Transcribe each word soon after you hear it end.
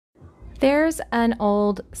There's an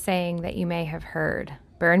old saying that you may have heard: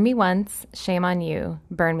 burn me once, shame on you.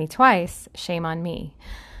 Burn me twice, shame on me.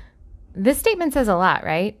 This statement says a lot,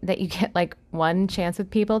 right? That you get like one chance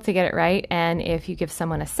with people to get it right. And if you give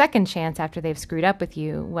someone a second chance after they've screwed up with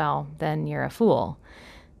you, well, then you're a fool.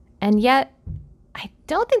 And yet, I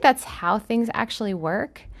don't think that's how things actually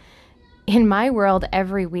work. In my world,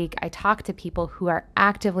 every week, I talk to people who are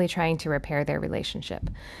actively trying to repair their relationship.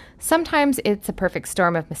 Sometimes it's a perfect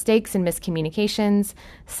storm of mistakes and miscommunications.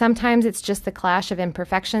 Sometimes it's just the clash of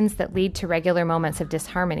imperfections that lead to regular moments of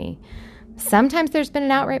disharmony. Sometimes there's been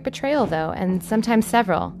an outright betrayal, though, and sometimes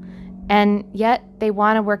several. And yet they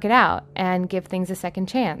want to work it out and give things a second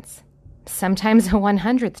chance. Sometimes a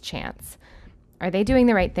 100th chance. Are they doing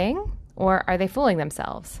the right thing, or are they fooling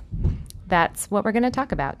themselves? That's what we're going to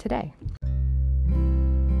talk about today.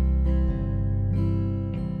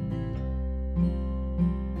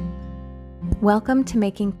 Welcome to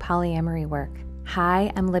Making Polyamory Work.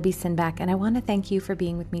 Hi, I'm Libby Sinback, and I want to thank you for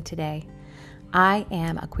being with me today. I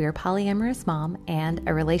am a queer polyamorous mom and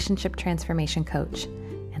a relationship transformation coach,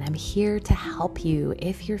 and I'm here to help you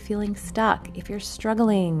if you're feeling stuck, if you're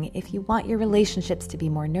struggling, if you want your relationships to be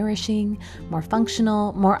more nourishing, more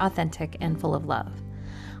functional, more authentic, and full of love.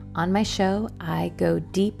 On my show, I go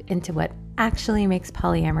deep into what actually makes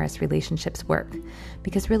polyamorous relationships work,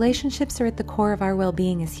 because relationships are at the core of our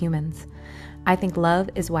well-being as humans. I think love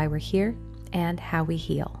is why we're here and how we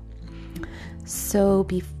heal. So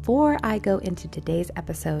before I go into today's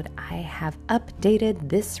episode, I have updated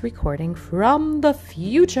this recording from the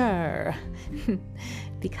future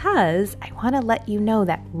because I want to let you know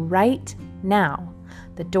that right now,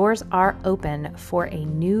 the doors are open for a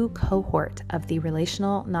new cohort of the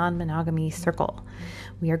Relational Non-Monogamy Circle.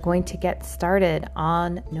 We are going to get started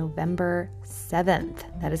on November 7th.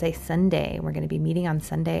 That is a Sunday. We're going to be meeting on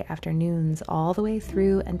Sunday afternoons all the way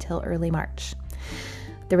through until early March.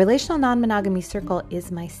 The Relational Non-Monogamy Circle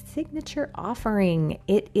is my signature offering.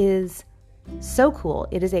 It is so cool.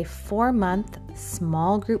 It is a 4-month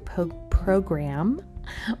small group program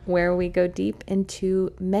where we go deep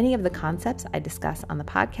into many of the concepts I discuss on the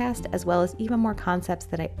podcast, as well as even more concepts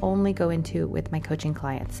that I only go into with my coaching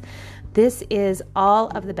clients. This is all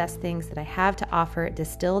of the best things that I have to offer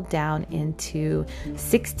distilled down into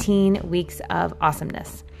 16 weeks of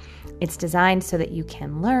awesomeness. It's designed so that you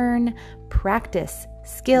can learn, practice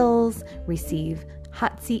skills, receive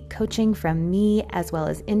hot seat coaching from me, as well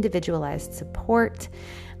as individualized support.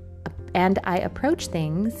 And I approach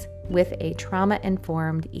things with a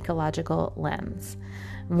trauma-informed ecological lens.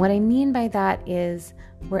 And what I mean by that is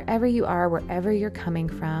wherever you are, wherever you're coming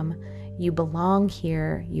from, you belong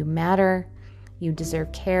here, you matter, you deserve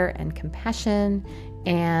care and compassion,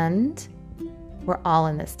 and we're all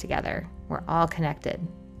in this together. We're all connected.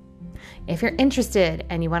 If you're interested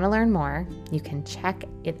and you want to learn more, you can check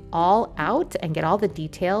it all out and get all the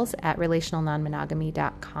details at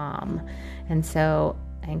relationalnonmonogamy.com. And so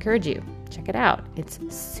I encourage you, check it out. It's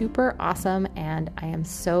super awesome, and I am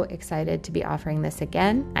so excited to be offering this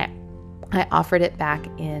again. I offered it back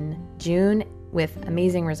in June with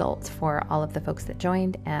amazing results for all of the folks that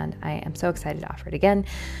joined, and I am so excited to offer it again.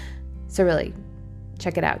 So really,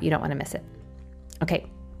 check it out. You don't want to miss it. Okay,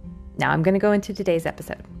 now I'm going to go into today's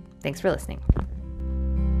episode. Thanks for listening.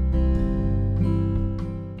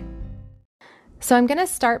 So I'm going to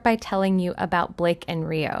start by telling you about Blake and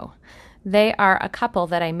Rio. They are a couple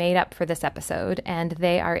that I made up for this episode, and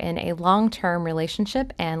they are in a long-term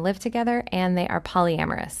relationship and live together, and they are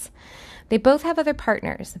polyamorous. They both have other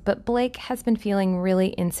partners, but Blake has been feeling really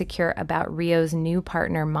insecure about Rio's new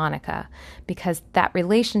partner, Monica, because that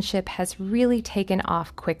relationship has really taken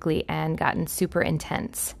off quickly and gotten super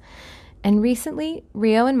intense. And recently,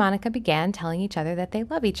 Rio and Monica began telling each other that they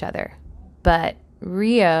love each other. But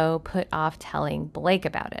Rio put off telling Blake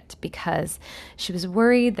about it because she was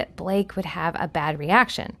worried that Blake would have a bad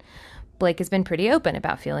reaction. Blake has been pretty open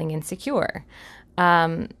about feeling insecure.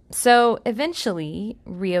 So eventually,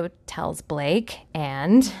 Rio tells Blake,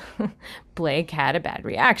 and Blake had a bad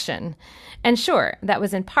reaction. And sure, that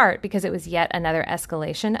was in part because it was yet another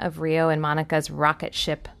escalation of Rio and Monica's rocket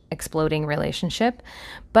ship exploding relationship,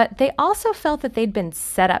 but they also felt that they'd been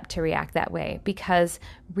set up to react that way because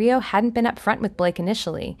Rio hadn't been upfront with Blake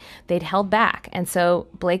initially. They'd held back, and so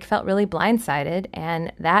Blake felt really blindsided,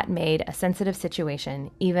 and that made a sensitive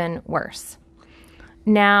situation even worse.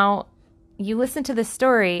 Now, you listen to this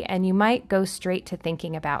story and you might go straight to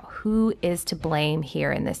thinking about who is to blame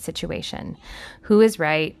here in this situation. Who is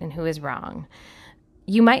right and who is wrong?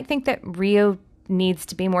 You might think that Rio needs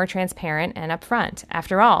to be more transparent and upfront.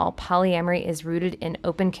 After all, polyamory is rooted in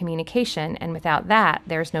open communication, and without that,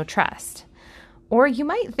 there's no trust. Or you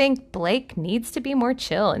might think Blake needs to be more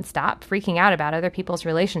chill and stop freaking out about other people's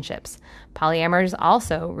relationships. Polyamory is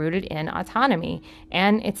also rooted in autonomy,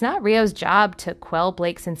 and it's not Rio's job to quell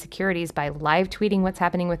Blake's insecurities by live tweeting what's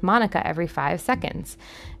happening with Monica every 5 seconds.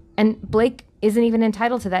 And Blake isn't even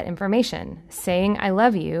entitled to that information. Saying I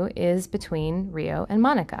love you is between Rio and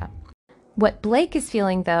Monica. What Blake is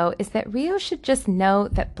feeling, though, is that Rio should just know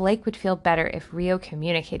that Blake would feel better if Rio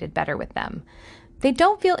communicated better with them. They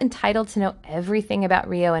don't feel entitled to know everything about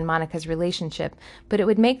Rio and Monica's relationship, but it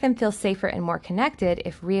would make them feel safer and more connected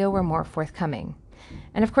if Rio were more forthcoming.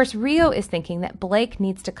 And of course, Rio is thinking that Blake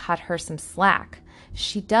needs to cut her some slack.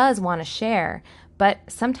 She does want to share, but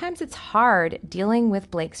sometimes it's hard dealing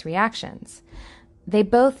with Blake's reactions. They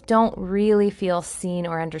both don't really feel seen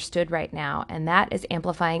or understood right now, and that is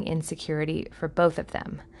amplifying insecurity for both of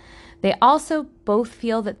them. They also both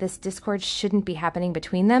feel that this discord shouldn't be happening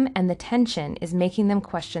between them, and the tension is making them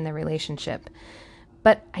question their relationship.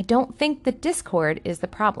 But I don't think the discord is the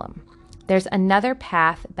problem. There's another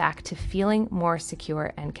path back to feeling more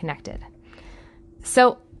secure and connected.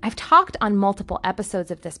 So I've talked on multiple episodes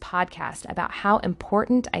of this podcast about how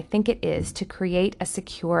important I think it is to create a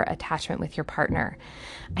secure attachment with your partner.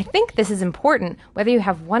 I think this is important whether you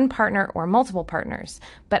have one partner or multiple partners,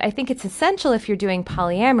 but I think it's essential if you're doing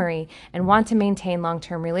polyamory and want to maintain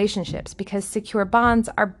long-term relationships, because secure bonds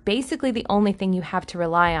are basically the only thing you have to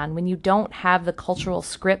rely on when you don't have the cultural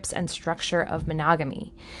scripts and structure of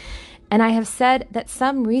monogamy. And I have said that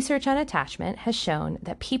some research on attachment has shown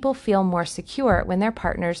that people feel more secure when their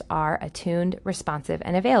partners are attuned, responsive,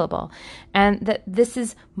 and available, and that this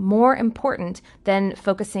is more important than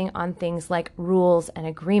focusing on things like rules and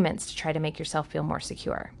agreements to try to make yourself feel more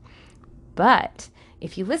secure. But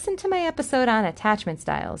if you listen to my episode on attachment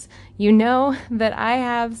styles, you know that I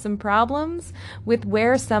have some problems with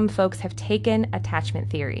where some folks have taken attachment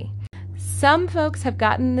theory. Some folks have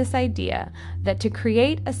gotten this idea that to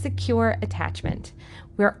create a secure attachment,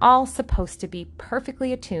 we're all supposed to be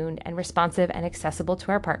perfectly attuned and responsive and accessible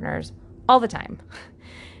to our partners all the time.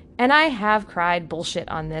 And I have cried bullshit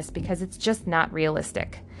on this because it's just not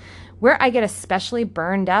realistic. Where I get especially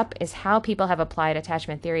burned up is how people have applied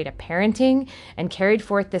attachment theory to parenting and carried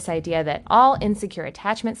forth this idea that all insecure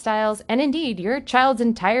attachment styles, and indeed your child's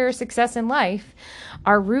entire success in life,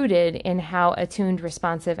 are rooted in how attuned,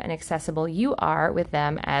 responsive, and accessible you are with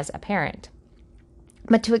them as a parent.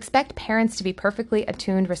 But to expect parents to be perfectly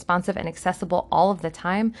attuned, responsive, and accessible all of the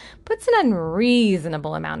time puts an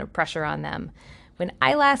unreasonable amount of pressure on them. When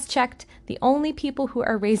I last checked, the only people who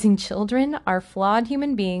are raising children are flawed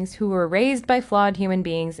human beings who were raised by flawed human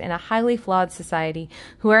beings in a highly flawed society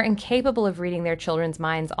who are incapable of reading their children's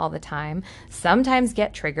minds all the time, sometimes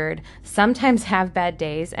get triggered, sometimes have bad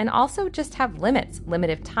days, and also just have limits,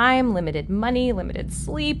 limited time, limited money, limited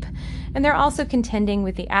sleep. And they're also contending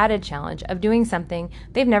with the added challenge of doing something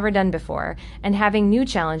they've never done before and having new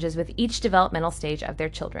challenges with each developmental stage of their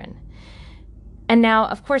children. And now,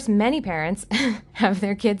 of course, many parents have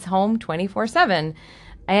their kids home 24/7.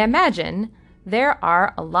 I imagine there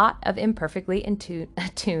are a lot of imperfectly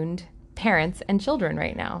attuned parents and children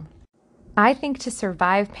right now. I think to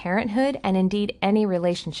survive parenthood, and indeed any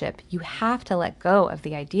relationship, you have to let go of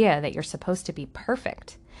the idea that you're supposed to be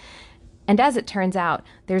perfect. And as it turns out,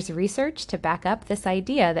 there's research to back up this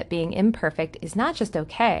idea that being imperfect is not just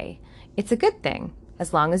okay, it's a good thing,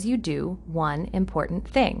 as long as you do one important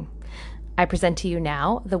thing. I present to you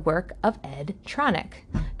now the work of Ed Tronick.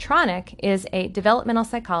 Tronick is a developmental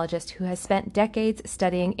psychologist who has spent decades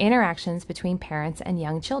studying interactions between parents and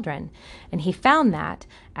young children. And he found that,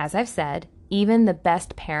 as I've said, even the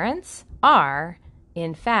best parents are,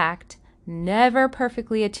 in fact, never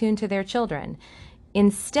perfectly attuned to their children.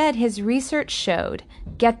 Instead, his research showed,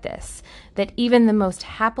 get this, that even the most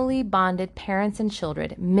happily bonded parents and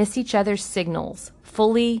children miss each other's signals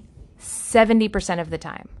fully 70% of the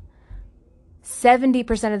time.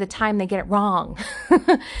 70% of the time they get it wrong.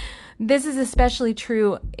 This is especially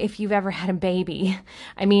true if you've ever had a baby.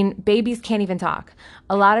 I mean, babies can't even talk.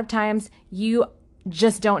 A lot of times you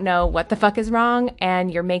just don't know what the fuck is wrong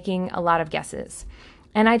and you're making a lot of guesses.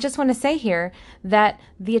 And I just want to say here that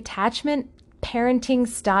the attachment parenting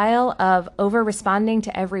style of over-responding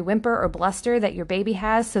to every whimper or bluster that your baby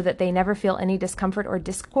has so that they never feel any discomfort or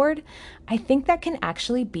discord, I think that can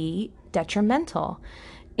actually be detrimental.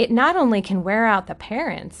 It not only can wear out the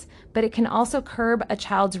parents, but it can also curb a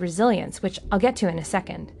child's resilience, which I'll get to in a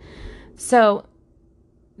second. So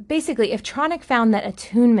basically, if Tronick found that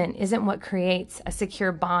attunement isn't what creates a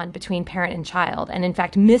secure bond between parent and child, and in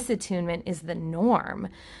fact misattunement is the norm,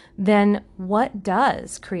 then what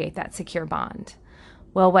does create that secure bond?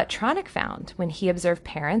 Well, what Tronick found when he observed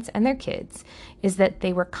parents and their kids is that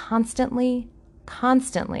they were constantly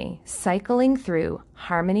cycling through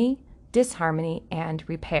harmony, disharmony, and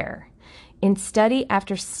repair. In study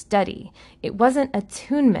after study, it wasn't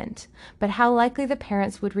attunement, but how likely the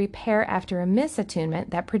parents would repair after a misattunement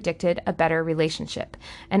that predicted a better relationship,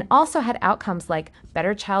 and also had outcomes like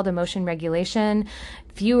better child emotion regulation,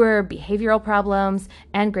 fewer behavioral problems,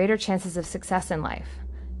 and greater chances of success in life.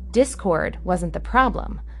 Discord wasn't the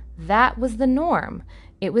problem. That was the norm.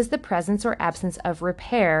 It was the presence or absence of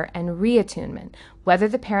repair and reattunement, whether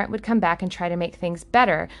the parent would come back and try to make things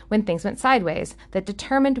better when things went sideways, that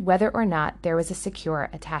determined whether or not there was a secure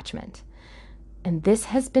attachment. And this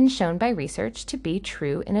has been shown by research to be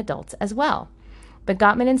true in adults as well. The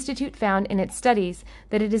Gottman Institute found in its studies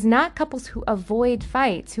that it is not couples who avoid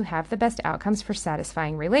fights who have the best outcomes for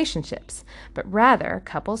satisfying relationships, but rather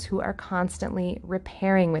couples who are constantly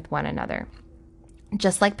repairing with one another.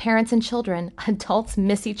 Just like parents and children, adults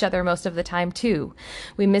miss each other most of the time too.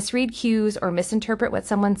 We misread cues or misinterpret what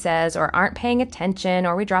someone says or aren't paying attention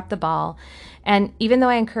or we drop the ball. And even though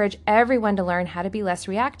I encourage everyone to learn how to be less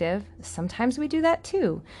reactive, sometimes we do that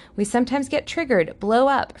too. We sometimes get triggered, blow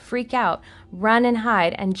up, freak out, run and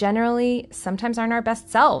hide, and generally sometimes aren't our best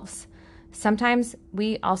selves. Sometimes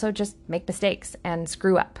we also just make mistakes and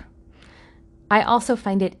screw up. I also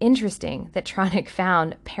find it interesting that Tronick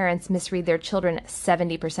found parents misread their children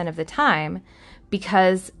 70% of the time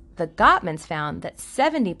because the Gottmans found that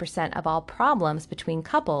 70% of all problems between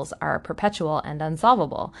couples are perpetual and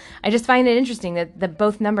unsolvable. I just find it interesting that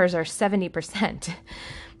both numbers are 70%.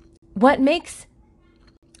 What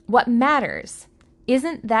matters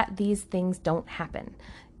isn't that these things don't happen.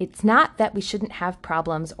 It's not that we shouldn't have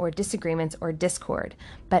problems or disagreements or discord,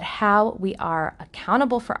 but how we are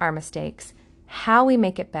accountable for our mistakes, how we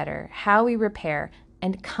make it better, how we repair,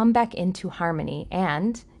 and come back into harmony,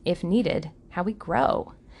 and, if needed, how we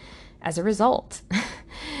grow as a result.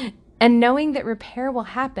 And knowing that repair will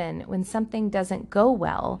happen when something doesn't go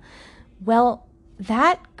well,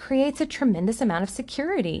 that creates a tremendous amount of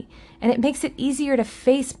security, and it makes it easier to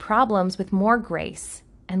face problems with more grace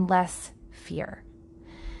and less fear.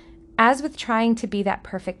 As with trying to be that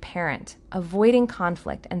perfect parent, avoiding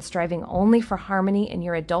conflict and striving only for harmony in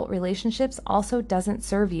your adult relationships also doesn't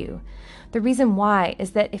serve you. The reason why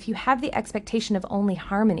is that if you have the expectation of only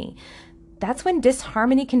harmony, that's when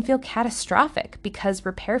disharmony can feel catastrophic because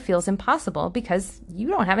repair feels impossible because you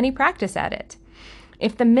don't have any practice at it.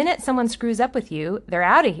 If the minute someone screws up with you, they're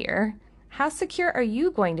out of here, how secure are you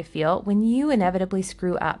going to feel when you inevitably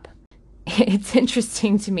screw up? It's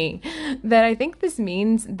interesting to me that I think this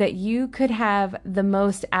means that you could have the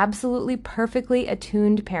most absolutely perfectly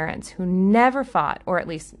attuned parents who never fought, or at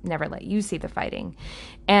least never let you see the fighting,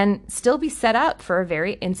 and still be set up for a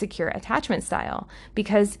very insecure attachment style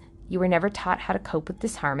because you were never taught how to cope with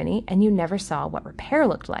disharmony and you never saw what repair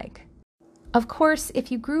looked like. Of course,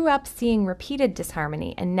 if you grew up seeing repeated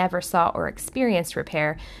disharmony and never saw or experienced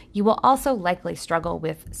repair, you will also likely struggle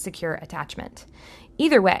with secure attachment.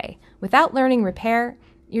 Either way, without learning repair,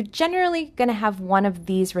 you're generally going to have one of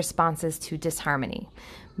these responses to disharmony.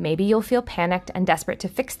 Maybe you'll feel panicked and desperate to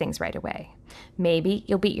fix things right away. Maybe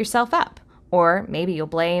you'll beat yourself up, or maybe you'll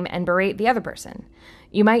blame and berate the other person.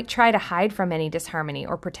 You might try to hide from any disharmony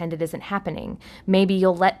or pretend it isn't happening. Maybe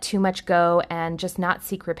you'll let too much go and just not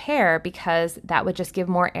seek repair because that would just give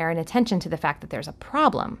more air and attention to the fact that there's a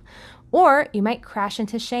problem. Or you might crash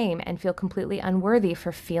into shame and feel completely unworthy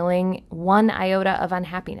for feeling one iota of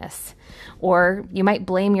unhappiness. Or you might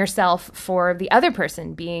blame yourself for the other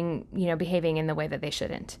person behaving in the way that they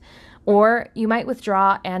shouldn't. Or you might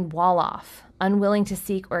withdraw and wall off, unwilling to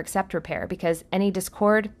seek or accept repair because any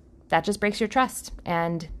discord, that just breaks your trust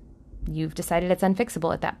and you've decided it's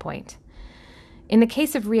unfixable at that point. In the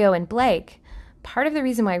case of Rio and Blake, part of the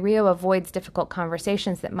reason why Rio avoids difficult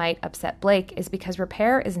conversations that might upset Blake is because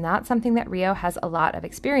repair is not something that Rio has a lot of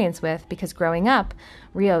experience with because growing up,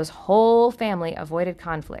 Rio's whole family avoided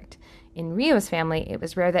conflict. In Rio's family, it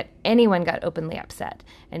was rare that anyone got openly upset.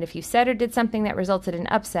 And if you said or did something that resulted in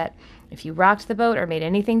upset, if you rocked the boat or made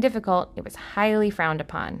anything difficult, it was highly frowned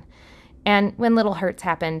upon. And when little hurts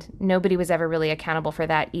happened, nobody was ever really accountable for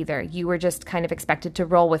that either. You were just kind of expected to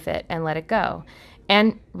roll with it and let it go.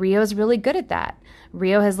 And Rio's really good at that.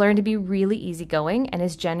 Rio has learned to be really easygoing and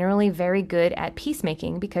is generally very good at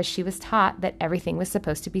peacemaking because she was taught that everything was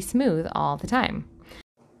supposed to be smooth all the time.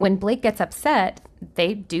 When Blake gets upset,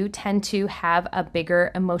 they do tend to have a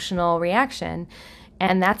bigger emotional reaction.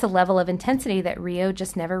 And that's a level of intensity that Rio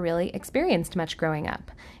just never really experienced much growing up.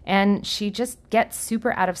 And she just gets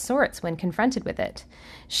super out of sorts when confronted with it.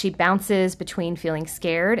 She bounces between feeling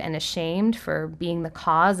scared and ashamed for being the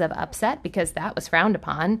cause of upset because that was frowned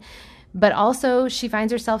upon. But also she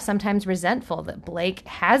finds herself sometimes resentful that Blake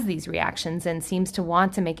has these reactions and seems to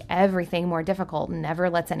want to make everything more difficult and never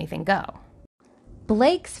lets anything go.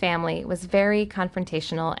 Blake's family was very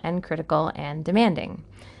confrontational and critical and demanding.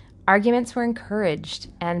 Arguments were encouraged,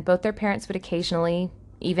 and both their parents would occasionally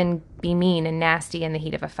even be mean and nasty in the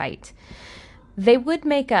heat of a fight. They would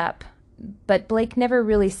make up, but Blake never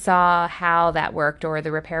really saw how that worked or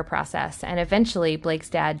the repair process, and eventually Blake's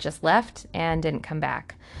dad just left and didn't come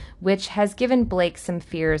back, which has given Blake some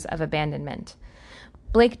fears of abandonment.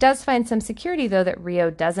 Blake does find some security, though, that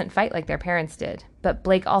Rio doesn't fight like their parents did, but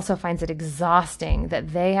Blake also finds it exhausting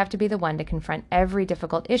that they have to be the one to confront every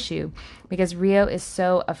difficult issue because Rio is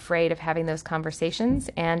so afraid of having those conversations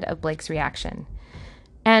and of Blake's reaction.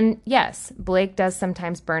 And yes, Blake does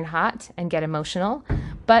sometimes burn hot and get emotional,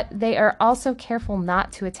 but they are also careful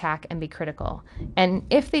not to attack and be critical. And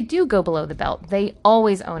if they do go below the belt, they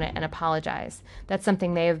always own it and apologize. That's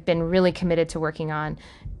something they have been really committed to working on.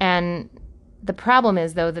 And the problem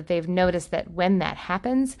is, though, that they've noticed that when that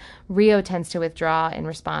happens, Rio tends to withdraw in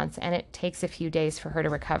response, and it takes a few days for her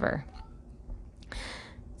to recover.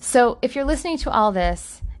 So if you're listening to all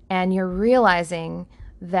this and you're realizing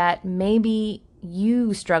that maybe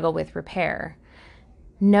you struggle with repair,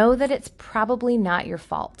 know that it's probably not your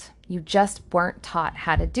fault. You just weren't taught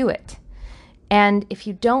how to do it. And if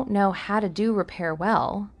you don't know how to do repair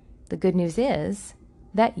well, the good news is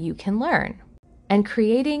that you can learn. And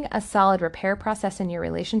creating a solid repair process in your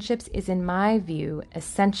relationships is, in my view,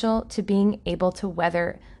 essential to being able to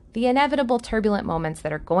weather the inevitable turbulent moments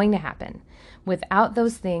that are going to happen without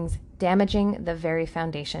those things damaging the very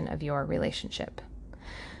foundation of your relationship.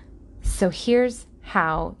 So here's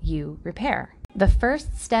how you repair. The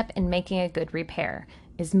first step in making a good repair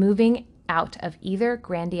is moving out of either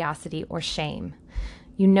grandiosity or shame.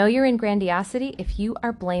 You know you're in grandiosity if you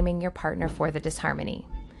are blaming your partner for the disharmony.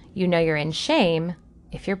 You know you're in shame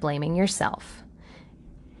if you're blaming yourself.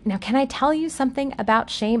 Now, can I tell you something about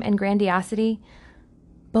shame and grandiosity?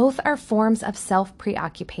 Both are forms of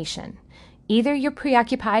self-preoccupation. Either you're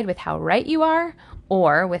preoccupied with how right you are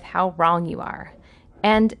or with how wrong you are.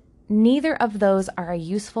 And neither of those are a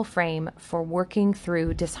useful frame for working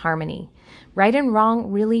through disharmony. Right and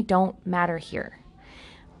wrong really don't matter here.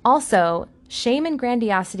 Also, shame and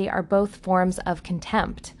grandiosity are both forms of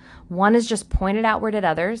contempt. One is just pointed outward at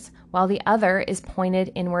others, while the other is pointed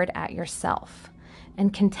inward at yourself.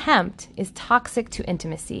 And contempt is toxic to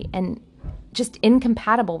intimacy and just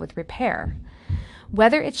incompatible with repair.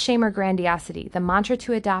 Whether it's shame or grandiosity, the mantra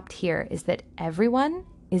to adopt here is that everyone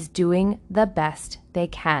is doing the best they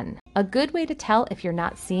can. A good way to tell if you're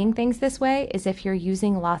not seeing things this way is if you're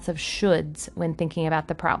using lots of shoulds when thinking about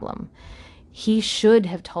the problem. He should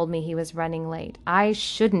have told me he was running late. I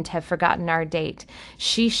shouldn't have forgotten our date.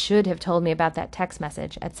 She should have told me about that text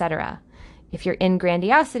message, etc. If you're in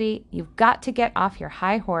grandiosity, you've got to get off your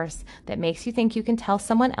high horse that makes you think you can tell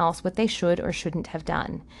someone else what they should or shouldn't have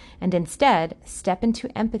done, and instead step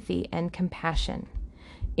into empathy and compassion.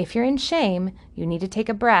 If you're in shame, you need to take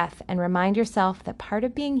a breath and remind yourself that part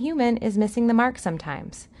of being human is missing the mark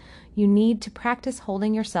sometimes. You need to practice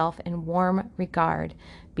holding yourself in warm regard.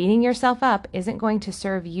 Beating yourself up isn't going to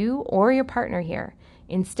serve you or your partner here.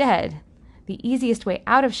 Instead, the easiest way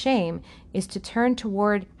out of shame is to turn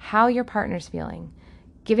toward how your partner's feeling.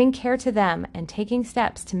 Giving care to them and taking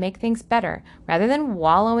steps to make things better rather than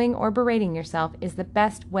wallowing or berating yourself is the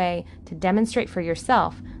best way to demonstrate for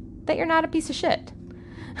yourself that you're not a piece of shit.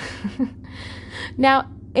 Now,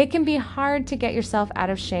 it can be hard to get yourself out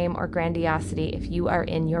of shame or grandiosity if you are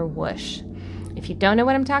in your whoosh. If you don't know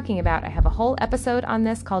what I'm talking about, I have a whole episode on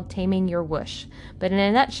this called Taming Your Whoosh. But in a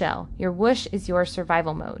nutshell, your whoosh is your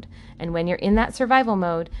survival mode. And when you're in that survival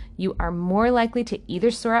mode, you are more likely to either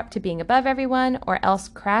soar up to being above everyone or else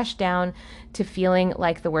crash down to feeling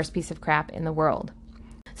like the worst piece of crap in the world.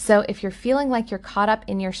 So if you're feeling like you're caught up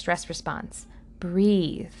in your stress response,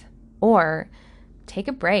 breathe. Or take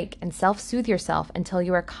a break and self-soothe yourself until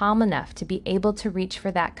you are calm enough to be able to reach for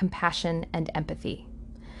that compassion and empathy.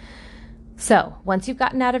 So, once you've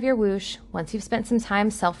gotten out of your whoosh, once you've spent some time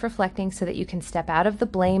self-reflecting so that you can step out of the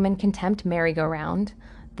blame and contempt merry-go-round,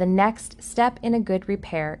 the next step in a good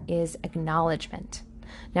repair is acknowledgement.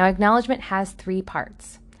 Now, acknowledgement has 3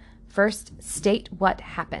 parts. First, state what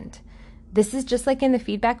happened. This is just like in the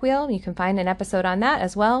feedback wheel. You can find an episode on that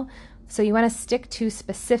as well. So you want to stick to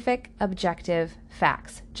specific, objective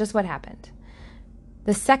facts, just what happened.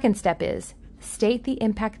 The second step is State the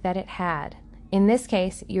impact that it had. In this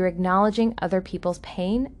case, you're acknowledging other people's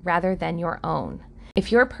pain rather than your own. If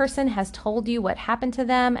your person has told you what happened to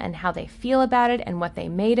them and how they feel about it and what they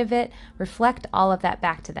made of it, reflect all of that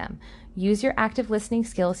back to them. Use your active listening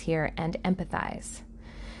skills here and empathize.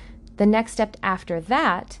 The next step after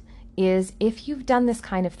that is, if you've done this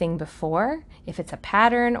kind of thing before, if it's a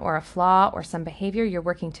pattern or a flaw or some behavior you're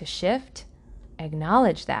working to shift,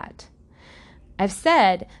 acknowledge that. I've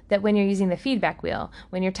said that when you're using the feedback wheel,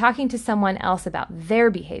 when you're talking to someone else about their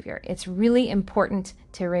behavior, it's really important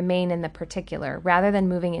to remain in the particular rather than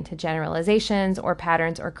moving into generalizations or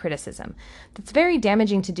patterns or criticism. That's very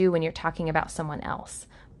damaging to do when you're talking about someone else.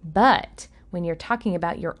 But when you're talking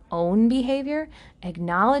about your own behavior,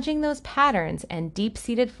 acknowledging those patterns and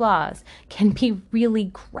deep-seated flaws can be really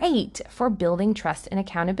great for building trust and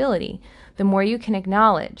accountability. The more you can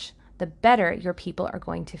acknowledge, the better your people are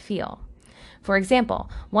going to feel. For example,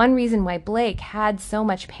 one reason why Blake had so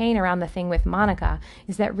much pain around the thing with Monica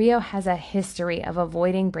is that Rio has a history of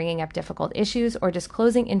avoiding bringing up difficult issues or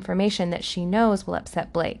disclosing information that she knows will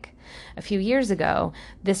upset Blake. A few years ago,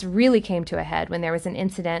 this really came to a head when there was an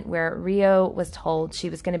incident where Rio was told she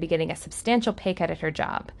was going to be getting a substantial pay cut at her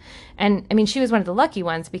job. And she was one of the lucky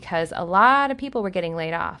ones because a lot of people were getting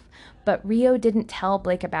laid off. But Rio didn't tell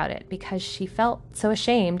Blake about it because she felt so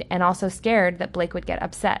ashamed and also scared that Blake would get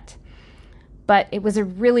upset. But it was a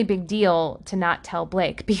really big deal to not tell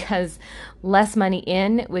Blake because less money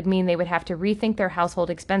in would mean they would have to rethink their household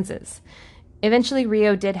expenses. Eventually,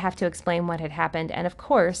 Rio did have to explain what had happened, and of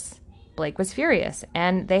course, Blake was furious,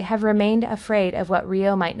 and they have remained afraid of what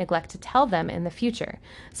Rio might neglect to tell them in the future.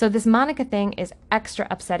 So this Monica thing is extra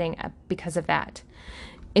upsetting because of that.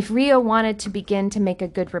 If Rio wanted to begin to make a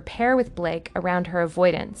good repair with Blake around her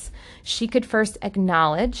avoidance, she could first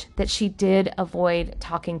acknowledge that she did avoid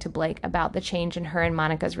talking to Blake about the change in her and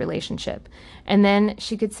Monica's relationship. And then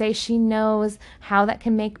she could say she knows how that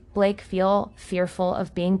can make Blake feel fearful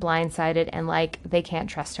of being blindsided and like they can't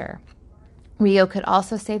trust her. Rio could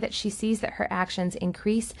also say that she sees that her actions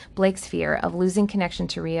increase Blake's fear of losing connection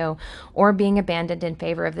to Rio or being abandoned in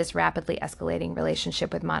favor of this rapidly escalating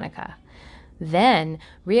relationship with Monica. Then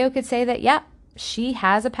Rio could say that, she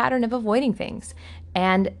has a pattern of avoiding things,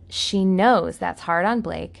 and she knows that's hard on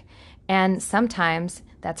Blake, and sometimes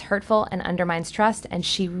that's hurtful and undermines trust, and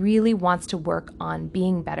she really wants to work on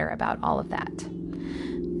being better about all of that.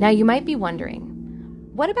 Now, you might be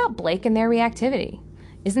wondering, what about Blake and their reactivity?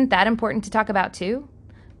 Isn't that important to talk about too?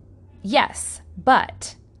 Yes,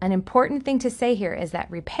 but an important thing to say here is that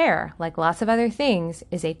repair, like lots of other things,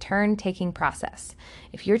 is a turn-taking process.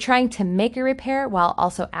 If you're trying to make a repair while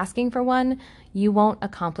also asking for one, you won't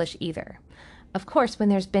accomplish either. Of course, when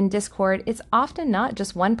there's been discord, it's often not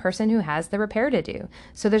just one person who has the repair to do.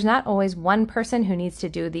 So there's not always one person who needs to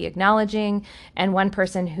do the acknowledging and one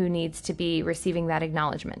person who needs to be receiving that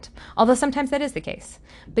acknowledgement. Although sometimes that is the case.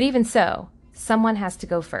 But even so, someone has to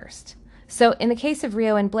go first. So in the case of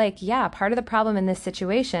Rio and Blake, part of the problem in this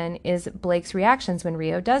situation is Blake's reactions when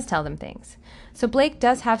Rio does tell them things. So Blake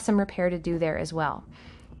does have some repair to do there as well.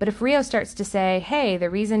 But if Rio starts to say, hey, the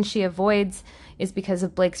reason she avoids is because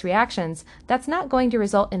of Blake's reactions, that's not going to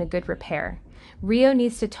result in a good repair. Rio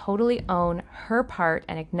needs to totally own her part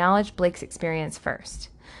and acknowledge Blake's experience first.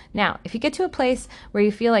 Now, if you get to a place where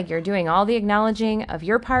you feel like you're doing all the acknowledging of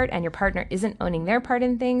your part and your partner isn't owning their part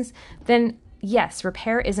in things, then yes,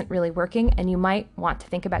 repair isn't really working and you might want to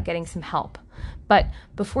think about getting some help. But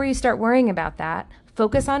before you start worrying about that,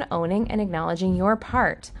 focus on owning and acknowledging your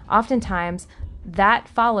part. Oftentimes, that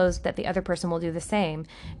follows that the other person will do the same.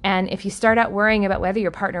 And if you start out worrying about whether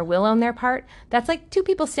your partner will own their part, that's like two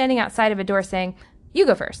people standing outside of a door saying, you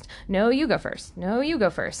go first. No, you go first. No, you go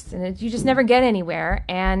first. And you just never get anywhere,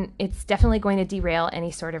 and it's definitely going to derail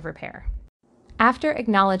any sort of repair. After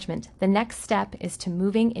acknowledgement, the next step is to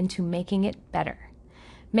moving into making it better.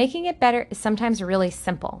 Making it better is sometimes really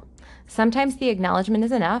simple. Sometimes the acknowledgement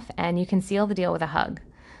is enough and you can seal the deal with a hug.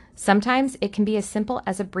 Sometimes it can be as simple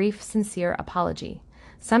as a brief, sincere apology.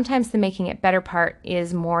 Sometimes the making it better part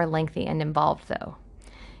is more lengthy and involved, though.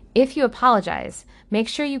 If you apologize, make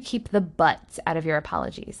sure you keep the buts out of your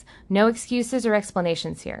apologies. No excuses or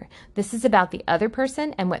explanations here. This is about the other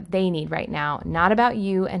person and what they need right now, not about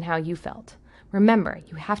you and how you felt. Remember,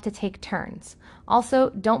 you have to take turns. Also,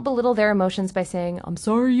 don't belittle their emotions by saying, I'm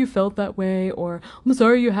sorry you felt that way, or I'm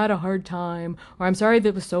sorry you had a hard time, or I'm sorry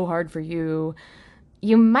that was so hard for you.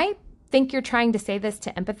 You might think you're trying to say this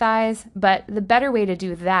to empathize, but the better way to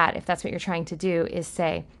do that, if that's what you're trying to do, is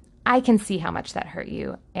say, I can see how much that hurt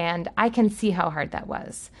you, and I can see how hard that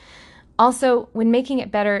was. Also, when making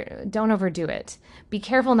it better, don't overdo it. Be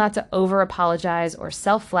careful not to over-apologize or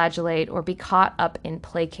self-flagellate or be caught up in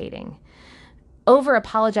placating.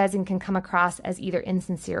 Over-apologizing can come across as either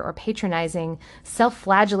insincere or patronizing.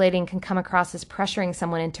 Self-flagellating can come across as pressuring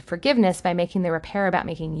someone into forgiveness by making the repair about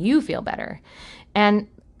making you feel better. And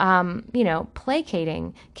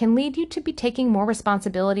placating can lead you to be taking more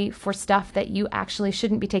responsibility for stuff that you actually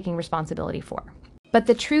shouldn't be taking responsibility for. But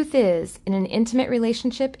the truth is, in an intimate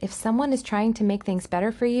relationship, if someone is trying to make things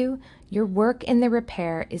better for you, your work in the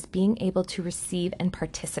repair is being able to receive and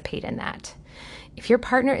participate in that. If your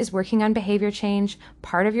partner is working on behavior change,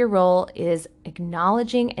 part of your role is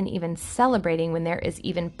acknowledging and even celebrating when there is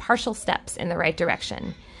even partial steps in the right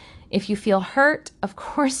direction. If you feel hurt, of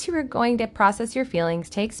course you are going to process your feelings,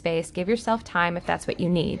 take space, give yourself time if that's what you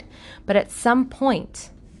need. But at some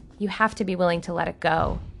point, you have to be willing to let it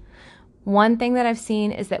go. One thing that I've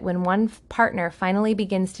seen is that when one partner finally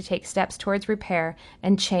begins to take steps towards repair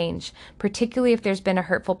and change, particularly if there's been a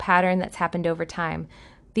hurtful pattern that's happened over time,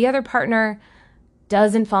 the other partner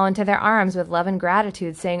doesn't fall into their arms with love and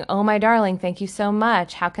gratitude saying, "Oh, my darling, thank you so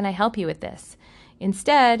much. How can I help you with this?"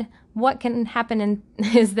 Instead, what can happen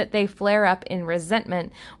is that they flare up in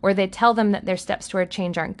resentment, or they tell them that their steps toward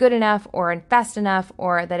change aren't good enough or aren't fast enough,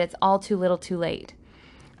 or that it's all too little too late.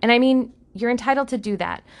 And I mean, you're entitled to do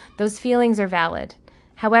that. Those feelings are valid.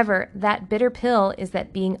 However, that bitter pill is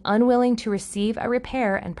that being unwilling to receive a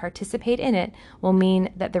repair and participate in it will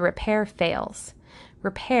mean that the repair fails.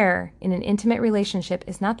 Repair in an intimate relationship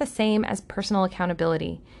is not the same as personal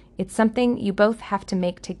accountability. It's something you both have to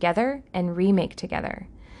make together and remake together.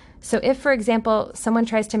 So if, for example, someone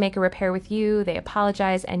tries to make a repair with you, they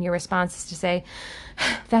apologize, and your response is to say,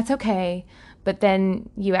 "That's okay," but then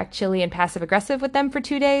you act chilly and passive-aggressive with them for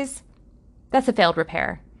 2 days, that's a failed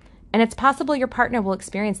repair. And it's possible your partner will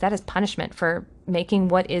experience that as punishment for making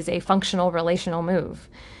what is a functional relational move.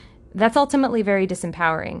 That's ultimately very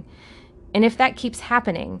disempowering. And if that keeps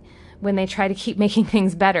happening when they try to keep making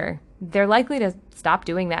things better, they're likely to stop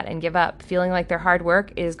doing that and give up, feeling like their hard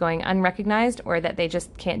work is going unrecognized or that they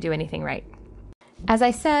just can't do anything right. As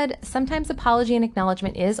I said, sometimes apology and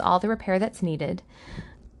acknowledgement is all the repair that's needed.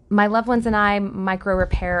 My loved ones and I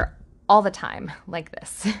micro-repair all the time like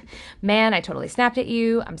this. "Man, I totally snapped at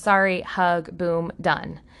you. I'm sorry. Hug. Boom.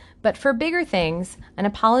 Done." But for bigger things, an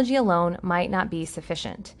apology alone might not be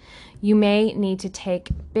sufficient. You may need to take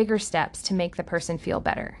bigger steps to make the person feel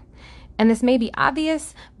better. And this may be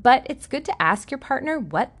obvious, but it's good to ask your partner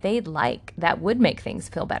what they'd like that would make things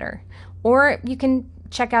feel better. Or you can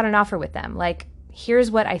check out an offer with them, like,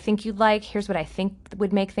 "Here's what I think you'd like. Here's what I think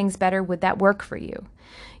would make things better. Would that work for you?"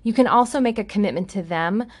 You can also make a commitment to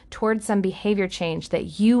them towards some behavior change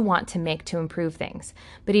that you want to make to improve things.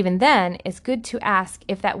 But even then, it's good to ask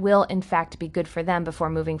if that will, in fact, be good for them before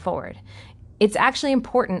moving forward. It's actually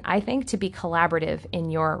important, I think, to be collaborative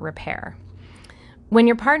in your repair. When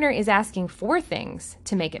your partner is asking for things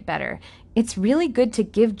to make it better, it's really good to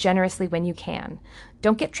give generously when you can.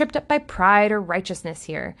 Don't get tripped up by pride or righteousness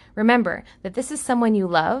here. Remember that this is someone you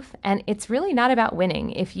love, and it's really not about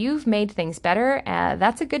winning. If you've made things better,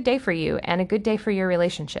 that's a good day for you and a good day for your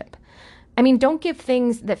relationship. I mean, don't give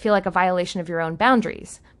things that feel like a violation of your own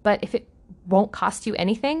boundaries, but if it won't cost you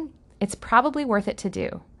anything, it's probably worth it to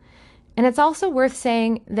do. And it's also worth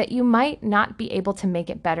saying that you might not be able to make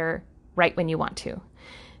it better right when you want to.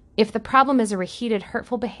 If the problem is a repeated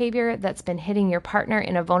hurtful behavior that's been hitting your partner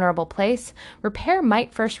in a vulnerable place, repair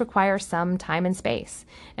might first require some time and space.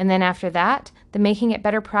 And then after that, the making it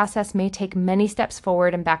better process may take many steps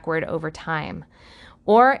forward and backward over time.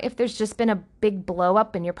 Or if there's just been a big blow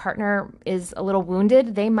up and your partner is a little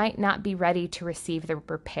wounded, they might not be ready to receive the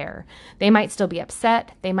repair. They might still be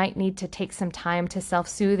upset. They might need to take some time to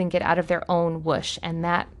self-soothe and get out of their own whoosh, and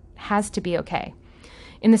that has to be okay.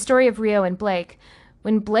 In the story of Rio and Blake,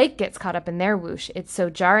 when Blake gets caught up in their whoosh, it's so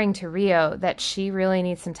jarring to Rio that she really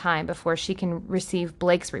needs some time before she can receive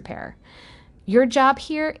Blake's repair. Your job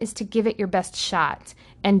here is to give it your best shot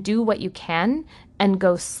and do what you can and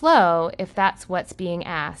go slow if that's what's being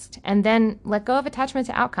asked, and then let go of attachment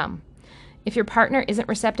to outcome. If your partner isn't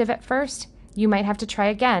receptive at first, you might have to try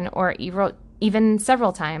again or even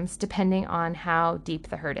several times, depending on how deep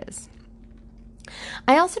the hurt is.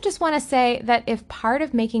 I also just want to say that if part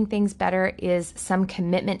of making things better is some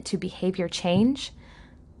commitment to behavior change,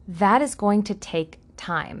 that is going to take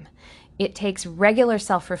time. It takes regular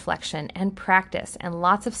self-reflection and practice and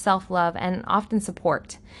lots of self-love and often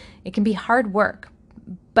support. It can be hard work,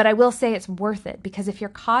 but I will say it's worth it, because if you're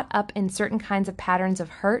caught up in certain kinds of patterns of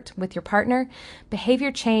hurt with your partner,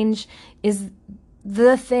 behavior change is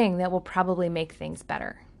the thing that will probably make things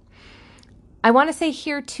better. I want to say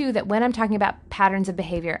here too that when I'm talking about patterns of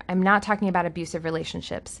behavior, I'm not talking about abusive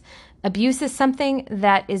relationships. Abuse is something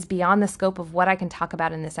that is beyond the scope of what I can talk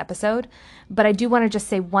about in this episode, but I do want to just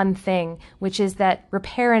say one thing, which is that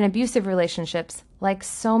repair in abusive relationships, like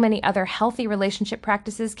so many other healthy relationship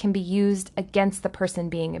practices, can be used against the person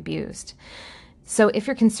being abused. So if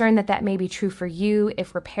you're concerned that that may be true for you,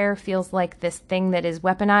 if repair feels like this thing that is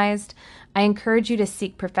weaponized, I encourage you to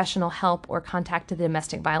seek professional help or contact the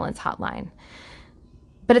domestic violence hotline.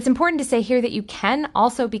 But it's important to say here that you can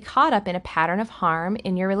also be caught up in a pattern of harm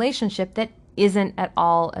in your relationship that isn't at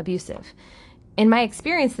all abusive. In my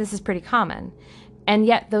experience, this is pretty common. And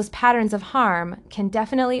yet those patterns of harm can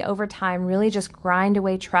definitely over time really just grind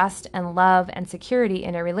away trust and love and security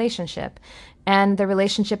in a relationship. And the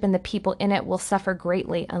relationship and the people in it will suffer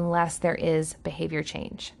greatly unless there is behavior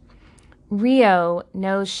change. Rio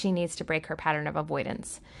knows she needs to break her pattern of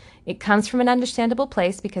avoidance. It comes from an understandable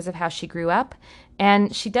place because of how she grew up,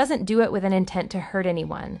 and she doesn't do it with an intent to hurt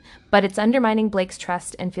anyone, but it's undermining Blake's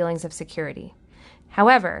trust and feelings of security.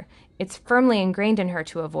 However, it's firmly ingrained in her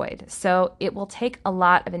to avoid, so it will take a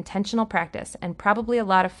lot of intentional practice and probably a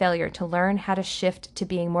lot of failure to learn how to shift to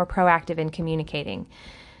being more proactive in communicating.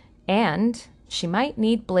 And she might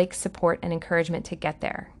need Blake's support and encouragement to get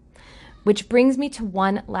there. Which brings me to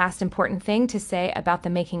one last important thing to say about the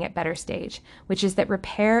making it better stage, which is that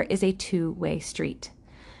repair is a two-way street.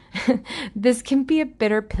 This can be a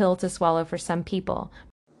bitter pill to swallow for some people.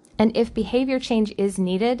 And if behavior change is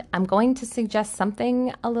needed, I'm going to suggest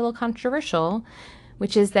something a little controversial,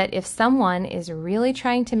 which is that if someone is really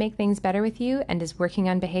trying to make things better with you and is working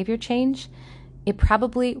on behavior change, it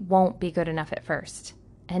probably won't be good enough at first.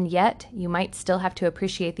 And yet, you might still have to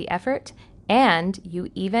appreciate the effort, and you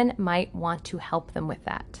even might want to help them with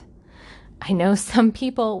that. I know some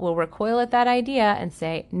people will recoil at that idea and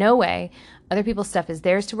say, no way, other people's stuff is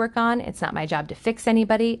theirs to work on. It's not my job to fix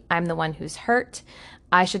anybody. I'm the one who's hurt.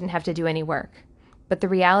 I shouldn't have to do any work. But the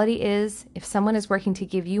reality is, if someone is working to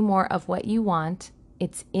give you more of what you want,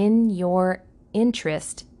 it's in your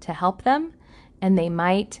interest to help them, and they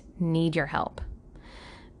might need your help.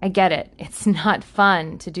 I get it. It's not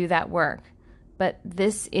fun to do that work. But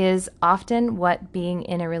this is often what being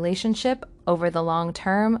in a relationship over the long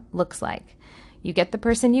term looks like. You get the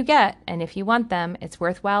person you get, and if you want them, it's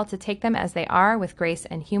worthwhile to take them as they are with grace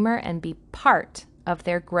and humor and be part of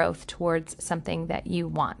their growth towards something that you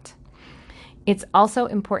want. It's also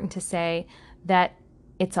important to say that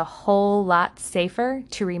it's a whole lot safer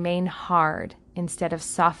to remain hard instead of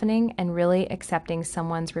softening and really accepting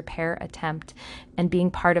someone's repair attempt and being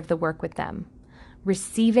part of the work with them.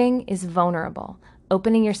 Receiving is vulnerable.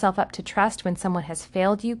 Opening yourself up to trust when someone has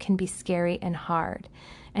failed you can be scary and hard.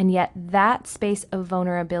 And yet that space of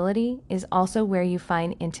vulnerability is also where you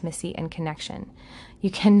find intimacy and connection. You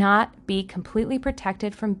cannot be completely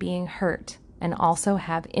protected from being hurt and also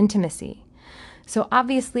have intimacy. So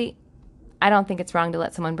obviously, I don't think it's wrong to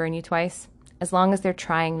let someone burn you twice, as long as they're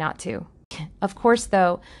trying not to. Of course,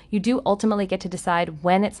 though, you do ultimately get to decide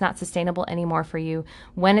when it's not sustainable anymore for you,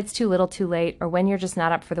 when it's too little too late, or when you're just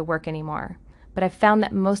not up for the work anymore. But I've found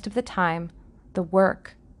that most of the time, the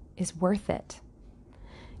work is worth it.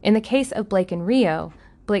 In the case of Blake and Rio,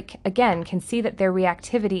 Blake, again, can see that their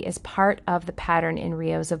reactivity is part of the pattern in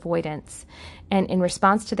Rio's avoidance. And in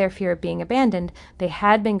response to their fear of being abandoned, they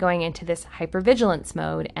had been going into this hypervigilance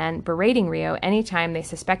mode and berating Rio anytime they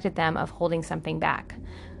suspected them of holding something back.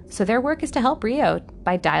 So their work is to help Rio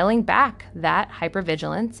by dialing back that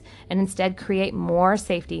hypervigilance and instead create more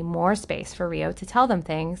safety, more space for Rio to tell them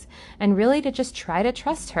things, and really to just try to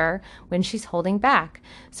trust her when she's holding back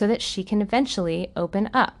so that she can eventually open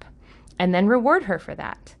up, and then reward her for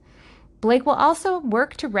that. Blake will also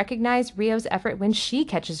work to recognize Rio's effort when she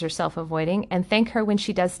catches herself avoiding and thank her when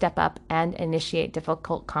she does step up and initiate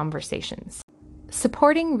difficult conversations.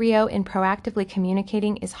 Supporting Rio in proactively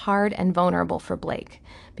communicating is hard and vulnerable for Blake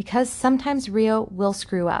because sometimes Rio will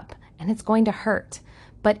screw up and it's going to hurt.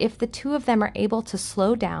 But if the two of them are able to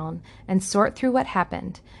slow down and sort through what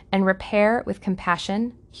happened and repair with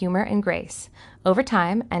compassion, humor, and grace, over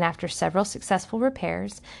time and after several successful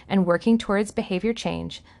repairs and working towards behavior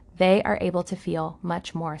change, they are able to feel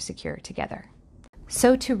much more secure together.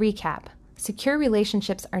 So to recap, secure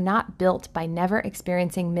relationships are not built by never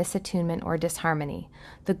experiencing misattunement or disharmony.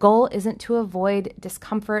 The goal isn't to avoid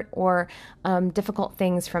discomfort or difficult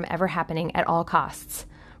things from ever happening at all costs.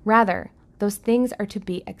 Rather, those things are to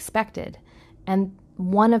be expected. And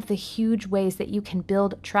one of the huge ways that you can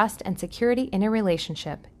build trust and security in a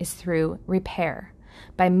relationship is through repair.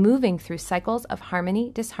 By moving through cycles of harmony,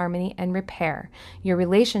 disharmony, and repair, your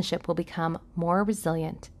relationship will become more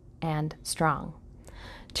resilient and strong.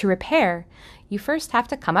 To repair, you first have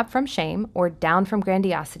to come up from shame or down from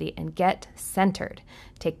grandiosity and get centered.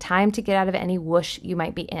 Take time to get out of any whoosh you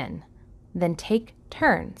might be in. Then take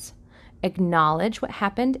turns. Acknowledge what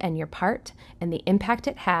happened and your part and the impact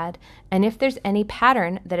it had, and if there's any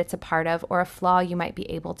pattern that it's a part of or a flaw you might be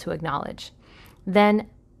able to acknowledge. Then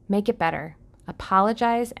make it better.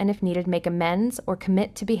 Apologize, and if needed, make amends or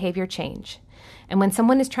commit to behavior change. And when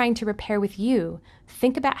someone is trying to repair with you,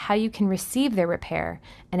 think about how you can receive their repair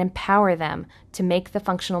and empower them to make the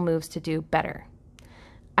functional moves to do better.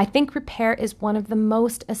 I think repair is one of the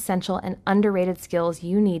most essential and underrated skills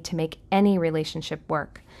you need to make any relationship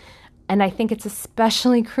work. And I think it's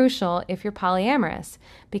especially crucial if you're polyamorous,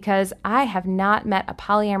 because I have not met a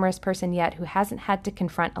polyamorous person yet who hasn't had to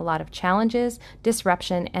confront a lot of challenges,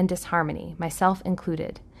 disruption, and disharmony, myself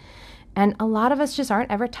included. And a lot of us just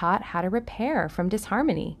aren't ever taught how to repair from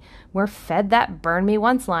disharmony. We're fed that burn me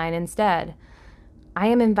once line instead. I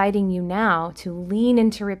am inviting you now to lean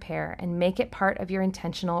into repair and make it part of your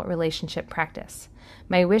intentional relationship practice.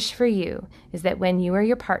 My wish for you is that when you or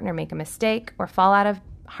your partner make a mistake or fall out of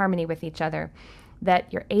harmony with each other,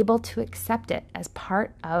 that you're able to accept it as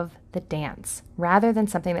part of the dance rather than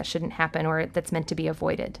something that shouldn't happen or that's meant to be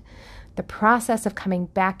avoided. The process of coming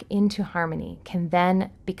back into harmony can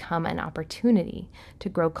then become an opportunity to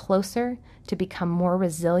grow closer, to become more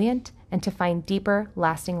resilient, and to find deeper,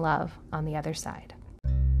 lasting love on the other side.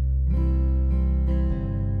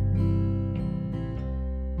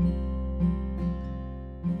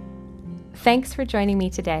 Thanks for joining me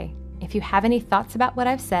today. If you have any thoughts about what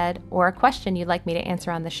I've said or a question you'd like me to answer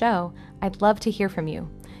on the show, I'd love to hear from you.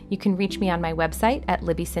 You can reach me on my website at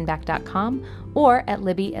libbysinback.com or at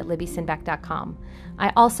libby@libbysinback.com.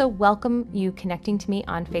 I also welcome you connecting to me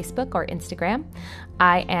on Facebook or Instagram.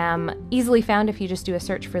 I am easily found if you just do a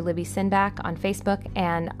search for Libby Sinback on Facebook,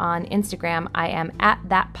 and on Instagram, I am at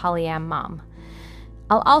thatpolyam_mom.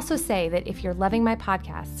 I'll also say that if you're loving my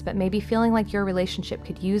podcasts, but maybe feeling like your relationship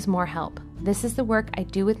could use more help, this is the work I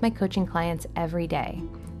do with my coaching clients every day.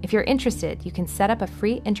 If you're interested, you can set up a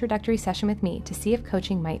free introductory session with me to see if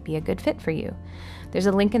coaching might be a good fit for you. There's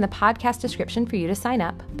a link in the podcast description for you to sign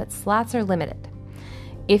up, but slots are limited.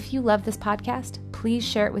 If you love this podcast, please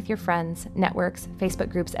share it with your friends, networks, Facebook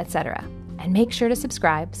groups, etc. And make sure to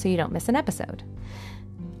subscribe so you don't miss an episode.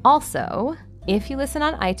 Also, if you listen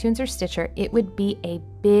on iTunes or Stitcher, it would be a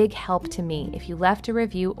big help to me if you left a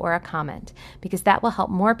review or a comment, because that will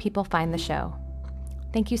help more people find the show.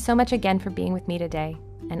 Thank you so much again for being with me today,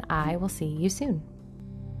 and I will see you soon.